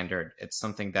gold standard. It's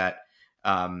something that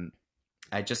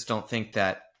I just don't think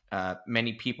that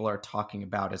many people are talking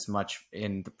about as much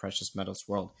in the precious metals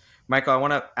world. Michael, I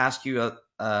want to ask you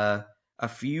a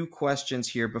few questions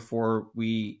here before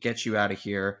we get you out of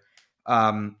here.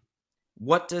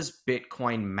 What does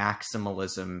Bitcoin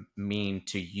maximalism mean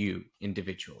to you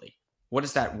individually? What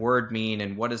does that word mean,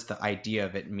 and what does the idea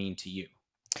of it mean to you?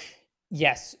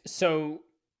 Yes. So,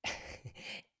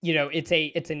 it's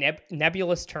a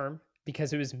nebulous term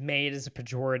because it was made as a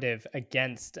pejorative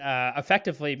against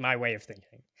effectively my way of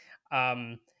thinking.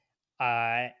 Um,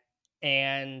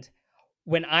 and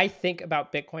when I think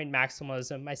about Bitcoin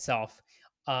maximalism myself,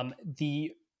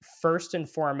 the first and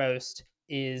foremost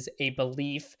is a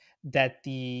belief that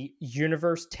the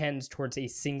universe tends towards a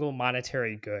single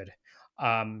monetary good.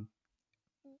 Um,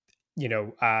 you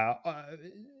know,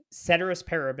 ceteris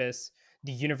paribus,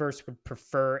 the universe would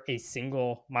prefer a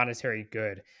single monetary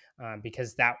good,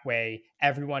 because that way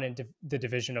everyone in the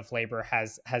division of labor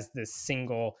has this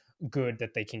single good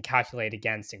that they can calculate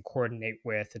against and coordinate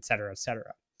with, et cetera, et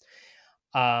cetera.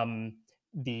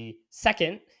 The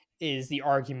second is the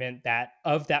argument that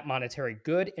of that monetary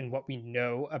good and what we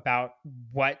know about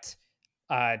what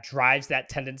drives that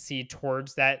tendency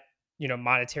towards that,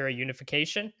 monetary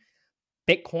unification.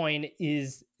 Bitcoin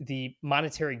is the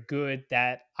monetary good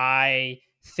that I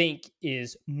think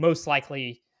is most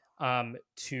likely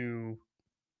to.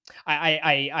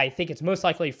 I think it's most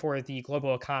likely for the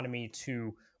global economy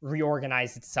to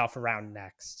reorganize itself around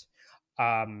next.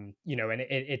 And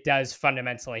it does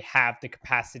fundamentally have the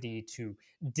capacity to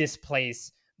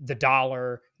displace the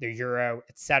dollar, the euro,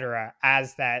 etc.,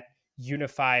 as that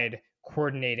unified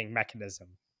coordinating mechanism.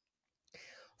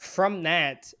 From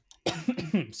that,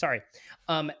 sorry,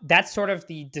 that's sort of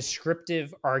the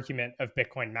descriptive argument of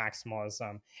Bitcoin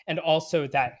maximalism. And also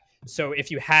that, so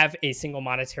if you have a single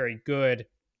monetary good,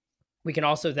 we can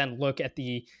also then look at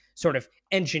the sort of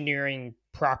engineering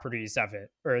properties of it,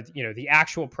 or the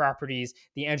actual properties,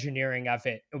 the engineering of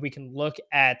it, and we can look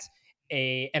at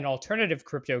an alternative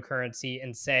cryptocurrency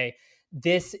and say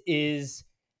this is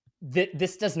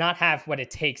this does not have what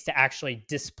it takes to actually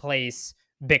displace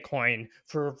Bitcoin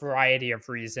for a variety of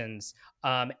reasons.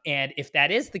 And if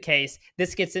that is the case,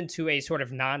 this gets into a sort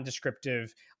of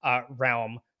non-descriptive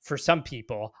realm for some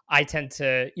people. I tend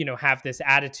to, have this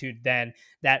attitude then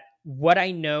that what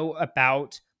I know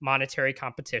about monetary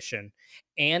competition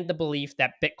and the belief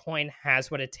that Bitcoin has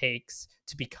what it takes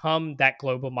to become that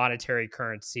global monetary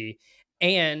currency,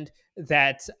 and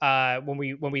that when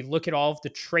we look at all of the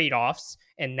trade-offs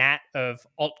and that of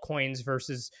altcoins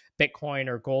versus Bitcoin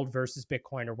or gold versus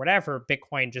Bitcoin or whatever,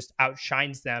 Bitcoin just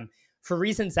outshines them for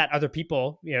reasons that other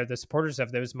people, the supporters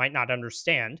of those, might not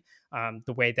understand.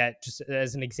 The way that, just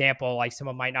as an example, like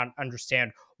someone might not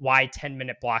understand why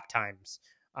 10-minute block times.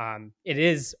 It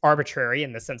is arbitrary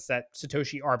in the sense that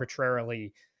Satoshi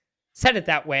arbitrarily said it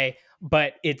that way,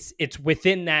 but it's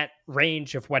within that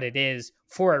range of what it is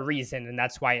for a reason, and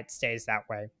that's why it stays that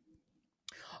way.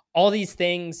 All these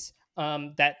things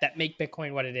that make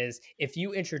Bitcoin what it is. If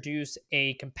you introduce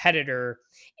a competitor,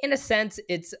 in a sense,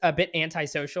 it's a bit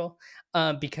antisocial,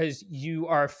 because you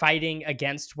are fighting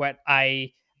against what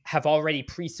I have already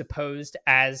presupposed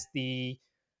as the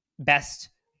best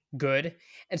good.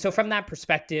 And so from that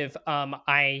perspective,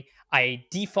 I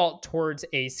default towards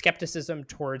a skepticism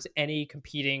towards any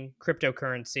competing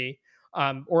cryptocurrency,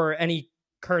 or any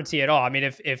currency at all. I mean,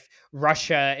 if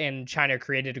Russia and China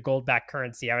created a gold-backed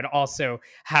currency, I would also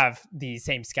have the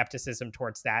same skepticism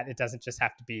towards that. It doesn't just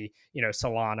have to be,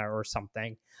 Solana or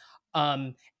something.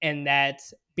 And that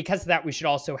because of that, we should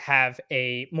also have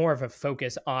a more of a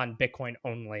focus on Bitcoin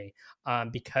only,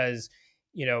 because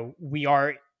we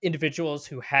are individuals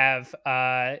who have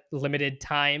limited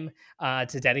time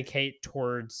to dedicate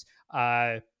towards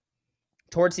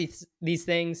these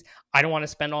things. I don't want to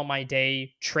spend all my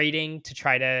day trading to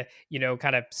try to,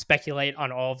 kind of speculate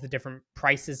on all of the different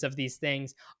prices of these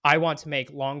things. I want to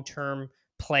make long-term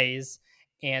plays.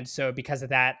 And so because of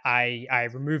that, I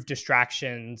remove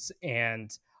distractions and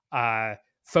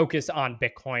focus on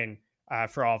Bitcoin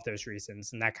for all of those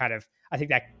reasons. And that kind of, I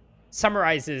think that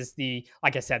summarizes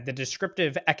like I said, the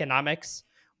descriptive economics,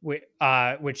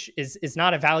 which is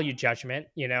not a value judgment.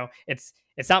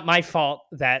 It's not my fault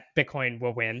that Bitcoin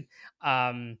will win.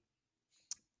 I'm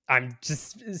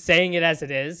just saying it as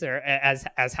it is, or as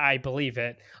I believe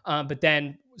it. But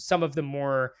then some of the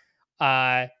more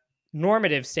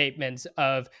normative statements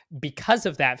of, because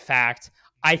of that fact,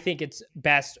 I think it's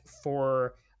best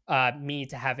for me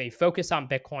to have a focus on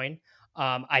Bitcoin.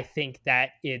 I think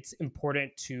that it's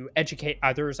important to educate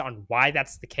others on why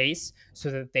that's the case,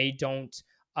 so that they don't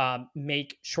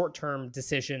make short-term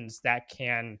decisions that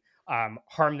can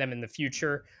harm them in the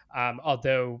future,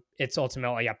 although it's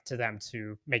ultimately up to them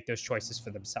to make those choices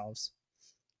for themselves.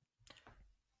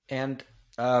 And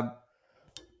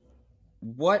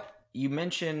what you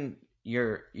mentioned,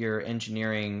 your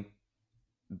engineering,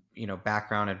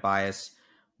 background and bias.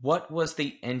 What was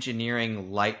the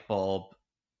engineering light bulb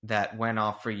that went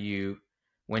off for you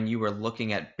when you were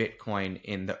looking at Bitcoin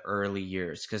in the early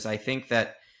years? Because I think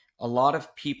that a lot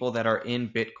of people that are in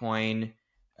Bitcoin,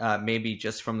 maybe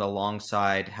just from the long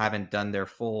side, haven't done their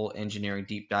full engineering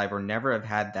deep dive or never have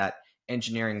had that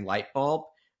engineering light bulb.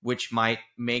 which might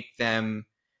make them,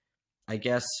 I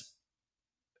guess,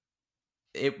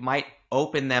 it might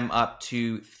open them up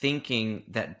to thinking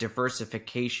that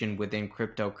diversification within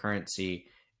cryptocurrency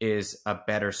is a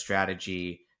better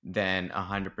strategy than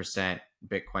 100%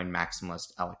 Bitcoin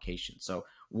maximalist allocation. So,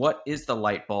 what is the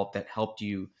light bulb that helped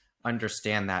you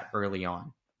understand that early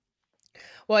on?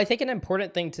 Well, I think an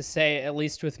important thing to say, at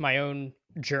least with my own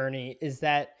journey, is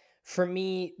that for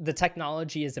me, the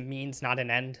technology is a means, not an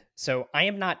end. So I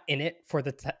am not in it for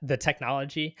the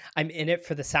technology. I'm in it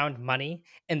for the sound money,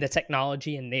 and the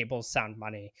technology enables sound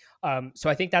money. So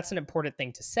I think that's an important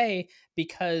thing to say,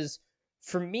 because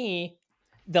for me,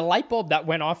 the light bulb that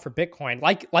went off for Bitcoin,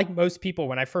 like most people,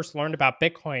 when I first learned about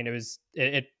Bitcoin,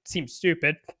 it seemed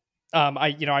stupid.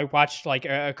 I watched like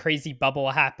a crazy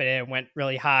bubble happen. It went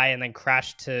really high and then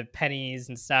crashed to pennies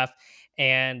and stuff.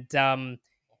 And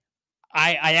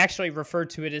I actually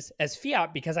referred to it as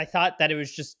fiat, because I thought that it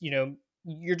was just,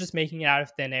 you're just making it out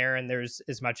of thin air and there's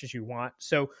as much as you want.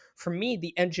 So for me,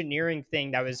 the engineering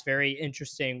thing that was very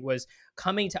interesting was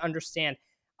coming to understand,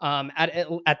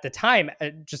 at the time,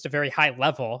 at just a very high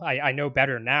level. I know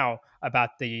better now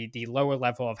about the lower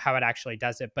level of how it actually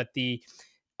does it, but the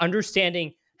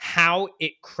understanding how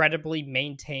it credibly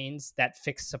maintains that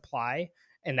fixed supply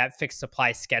and that fixed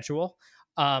supply schedule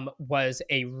was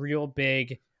a real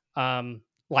big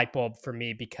light bulb for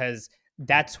me, because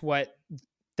that's what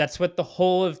the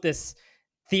whole of this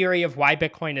theory of why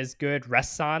Bitcoin is good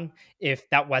rests on. If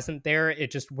that wasn't there,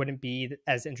 it just wouldn't be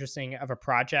as interesting of a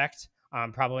project.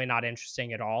 Probably not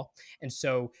interesting at all. And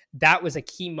so that was a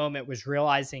key moment, was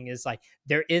realizing is like,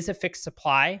 there is a fixed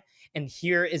supply, and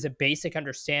here is a basic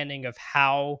understanding of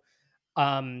how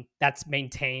that's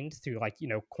maintained through, like,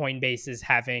 Coinbase is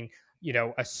having,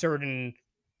 a certain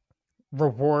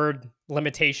reward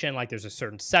limitation, like there's a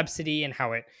certain subsidy and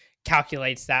how it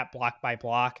calculates that block by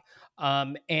block.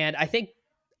 And I think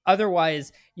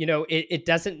otherwise, it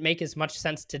doesn't make as much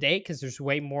sense today, because there's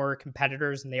way more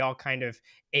competitors and they all kind of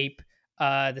ape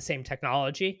the same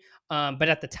technology. But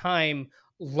at the time,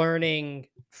 learning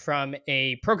from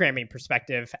a programming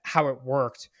perspective how it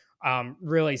worked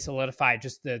really solidified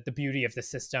just the beauty of the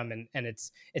system and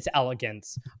its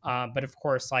elegance. But of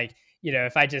course, like,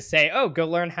 if I just say, oh, go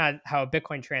learn how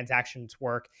Bitcoin transactions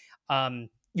work,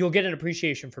 you'll get an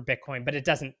appreciation for Bitcoin, but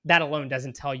that alone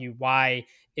doesn't tell you why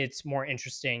it's more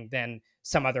interesting than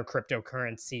some other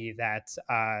cryptocurrency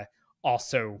that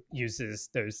also uses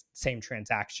those same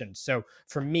transactions. So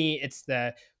for me, it's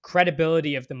the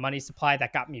credibility of the money supply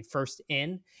that got me first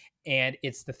in. And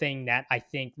it's the thing that I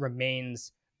think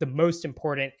remains the most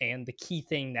important and the key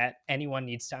thing that anyone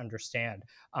needs to understand.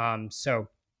 So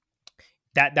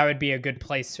that would be a good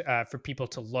place for people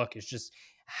to look, is just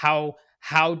how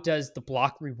does the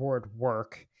block reward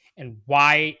work, and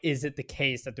why is it the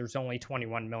case that there's only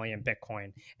 21 million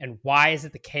Bitcoin, and why is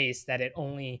it the case that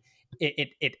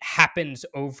it happens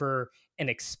over an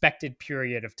expected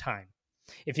period of time?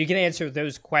 If you can answer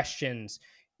those questions,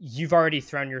 you've already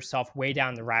thrown yourself way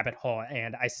down the rabbit hole,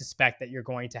 and I suspect that you're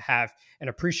going to have an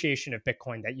appreciation of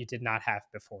Bitcoin that you did not have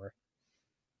before.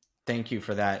 Thank you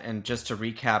for that. And just to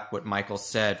recap what Michael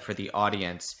said for the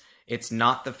audience, it's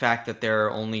not the fact that there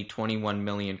are only 21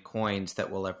 million coins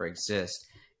that will ever exist.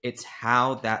 It's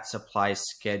how that supply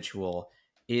schedule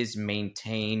is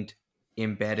maintained,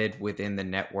 embedded within the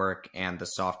network and the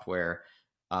software,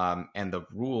 and the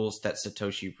rules that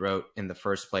Satoshi wrote in the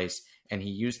first place. And he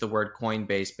used the word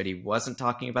Coinbase, but he wasn't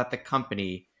talking about the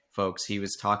company, folks. He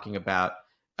was talking about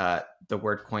the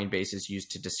word Coinbase is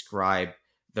used to describe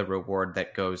the reward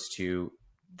that goes to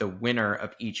the winner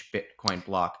of each Bitcoin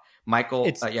block.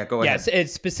 Michael, yeah, go ahead. Yes,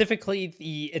 it's specifically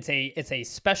it's a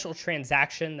special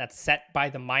transaction that's set by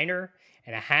the miner,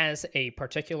 and it has a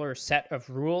particular set of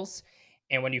rules.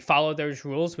 And when you follow those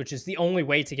rules, which is the only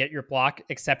way to get your block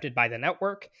accepted by the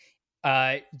network,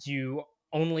 you're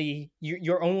only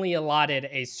allotted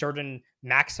a certain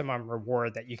maximum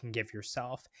reward that you can give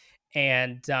yourself.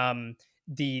 And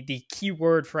the key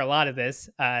word for a lot of this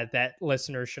that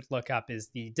listeners should look up is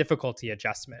the difficulty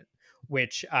adjustment,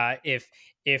 which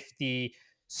if the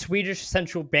Swedish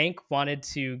central bank wanted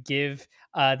to give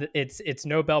its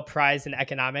Nobel Prize in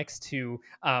economics to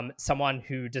someone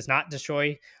who does not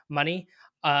destroy money,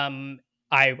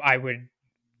 I would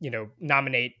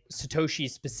nominate Satoshi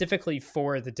specifically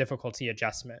for the difficulty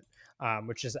adjustment,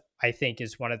 which is, I think,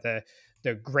 is one of the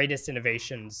greatest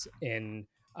innovations in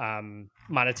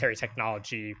monetary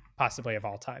technology, possibly of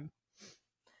all time.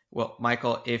 Well,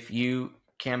 Michael, if you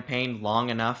campaign long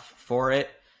enough for it,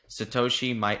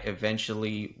 Satoshi might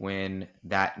eventually win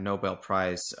that Nobel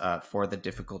Prize for the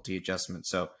difficulty adjustment.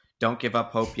 So don't give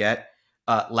up hope yet.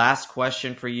 Last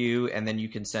question for you, and then you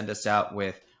can send us out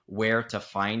with where to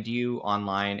find you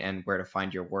online and where to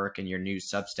find your work and your new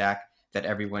Substack that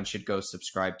everyone should go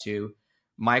subscribe to.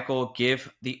 Michael,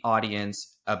 give the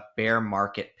audience a bear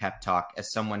market pep talk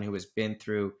as someone who has been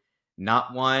through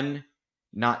not one,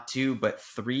 not two, but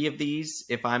three of these,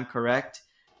 if I'm correct,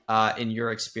 in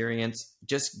your experience.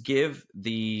 Just give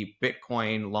the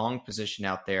Bitcoin long position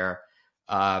out there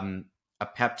a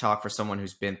pep talk for someone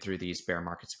who's been through these bear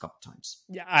markets a couple times.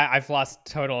 Yeah, I've lost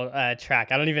total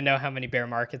track. I don't even know how many bear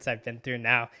markets I've been through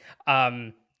now.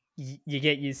 You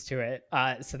get used to it.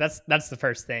 So that's the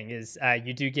first thing is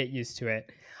you do get used to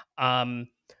it.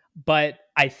 But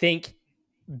I think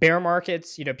bear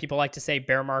markets, people like to say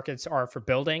bear markets are for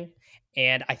building,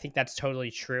 and I think that's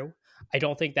totally true. I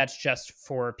don't think that's just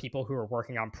for people who are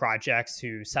working on projects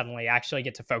who suddenly actually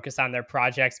get to focus on their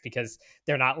projects because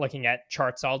they're not looking at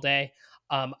charts all day.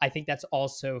 I think that's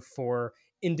also for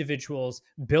individuals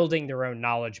building their own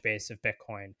knowledge base of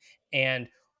Bitcoin. And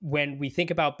when we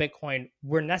think about Bitcoin,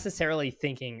 we're necessarily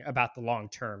thinking about the long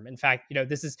term. In fact,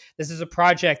 this is a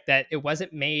project that it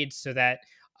wasn't made so that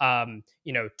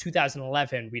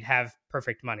 2011 we'd have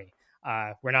perfect money.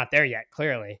 We're not there yet,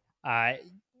 clearly.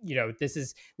 This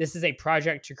is a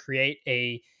project to create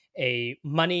a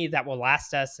money that will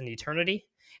last us an eternity,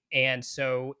 and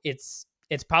so it's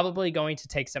probably going to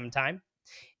take some time.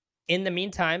 In the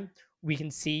meantime, we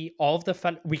can see all of the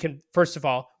fun. First of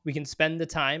all, we can spend the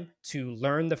time to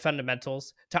learn the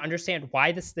fundamentals, to understand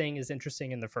why this thing is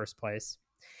interesting in the first place.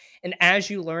 And as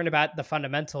you learn about the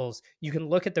fundamentals, you can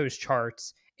look at those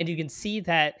charts and you can see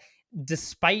that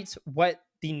despite what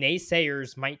the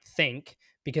naysayers might think,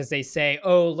 because they say,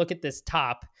 oh, look at this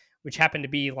top, which happened to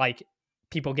be like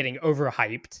people getting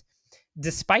overhyped.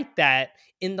 Despite that,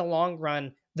 in the long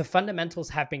run, the fundamentals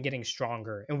have been getting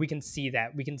stronger. And we can see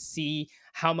that. We can see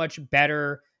how much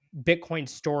better Bitcoin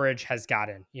storage has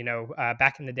gotten.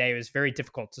 Back in the day, it was very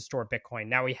difficult to store Bitcoin.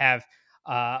 Now we have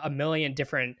a million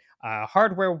different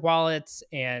hardware wallets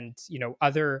and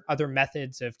other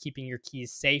methods of keeping your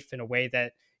keys safe in a way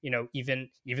that even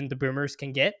the boomers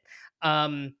can get.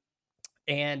 All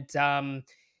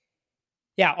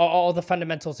the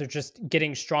fundamentals are just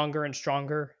getting stronger and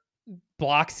stronger.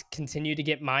 Blocks continue to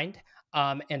get mined.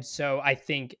 And so I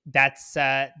think that's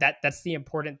the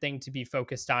important thing to be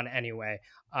focused on anyway.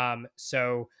 And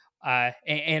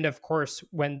of course,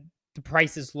 when the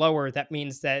price is lower, that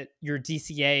means that your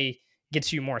DCA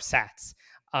gets you more sats.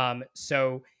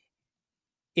 So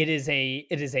it is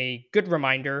a good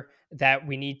reminder that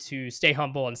we need to stay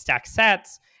humble and stack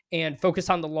sats and focus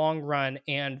on the long run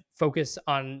and focus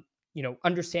on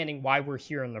understanding why we're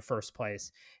here in the first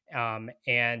place.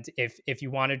 And if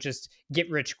you want to just get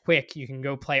rich quick, you can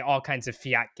go play all kinds of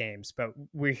fiat games, but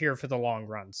we're here for the long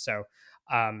run. So,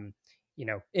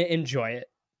 enjoy it.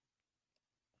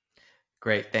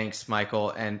 Great. Thanks,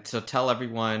 Michael. And so tell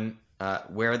everyone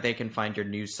where they can find your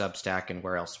new Substack and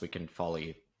where else we can follow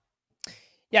you.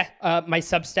 Yeah, my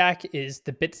Substack is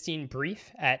the Bitstein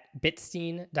Brief at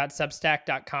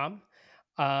bitstein.substack.com.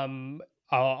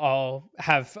 I'll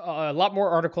have a lot more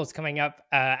articles coming up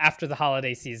after the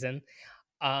holiday season.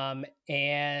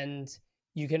 And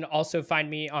you can also find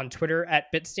me on Twitter at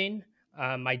Bitstein.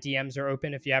 My DMs are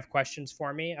open if you have questions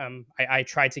for me. I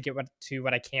try to get to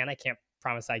what I can. I can't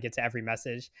promise I get to every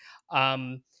message.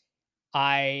 I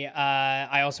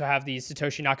also have the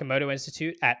Satoshi Nakamoto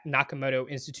Institute at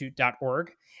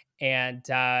nakamotoinstitute.org. And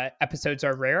episodes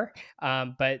are rare,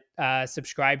 but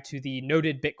subscribe to the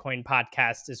Noted Bitcoin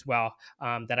podcast as well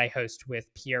that I host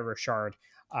with Pierre Richard.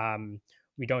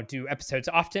 We don't do episodes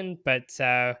often, but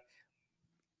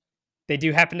they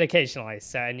do happen occasionally.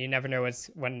 So, and you never know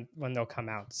when they'll come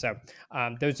out. So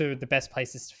those are the best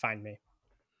places to find me.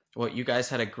 Well, you guys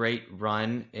had a great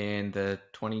run in the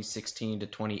 2016 to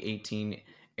 2018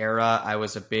 era. I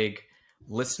was a big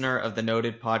listener of the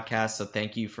Noted podcast, so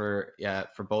thank you for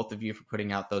both of you for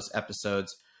putting out those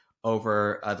episodes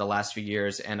over the last few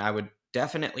years. And I would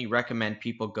definitely recommend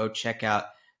people go check out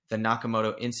the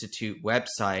Nakamoto Institute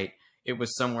website. It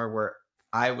was somewhere where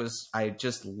I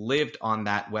just lived on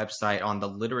that website on the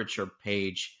literature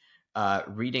page,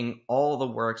 reading all the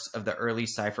works of the early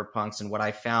cypherpunks. And what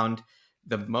I found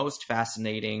the most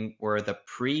fascinating were the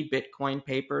pre-Bitcoin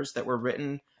papers that were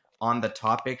written on the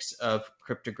topics of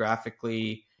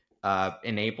cryptographically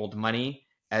enabled money,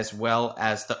 as well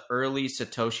as the early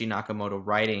Satoshi Nakamoto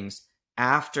writings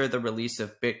after the release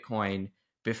of Bitcoin,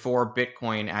 before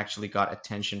Bitcoin actually got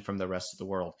attention from the rest of the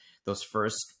world. Those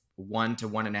first 1 to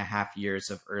 1.5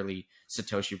 years of early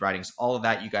Satoshi writings. All of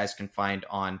that you guys can find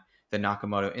on the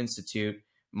Nakamoto Institute.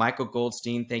 Michael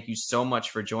Goldstein, thank you so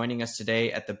much for joining us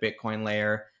today at the Bitcoin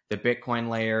Layer. The Bitcoin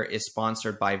Layer is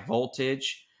sponsored by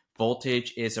Voltage.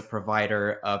 Voltage is a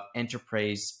provider of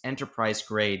enterprise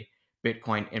grade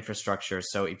Bitcoin infrastructure.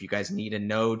 So if you guys need a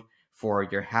node for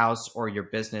your house or your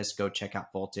business, go check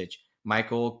out Voltage.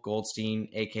 Michael Goldstein,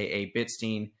 aka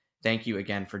Bitstein, thank you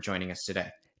again for joining us today.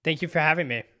 Thank you for having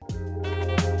me.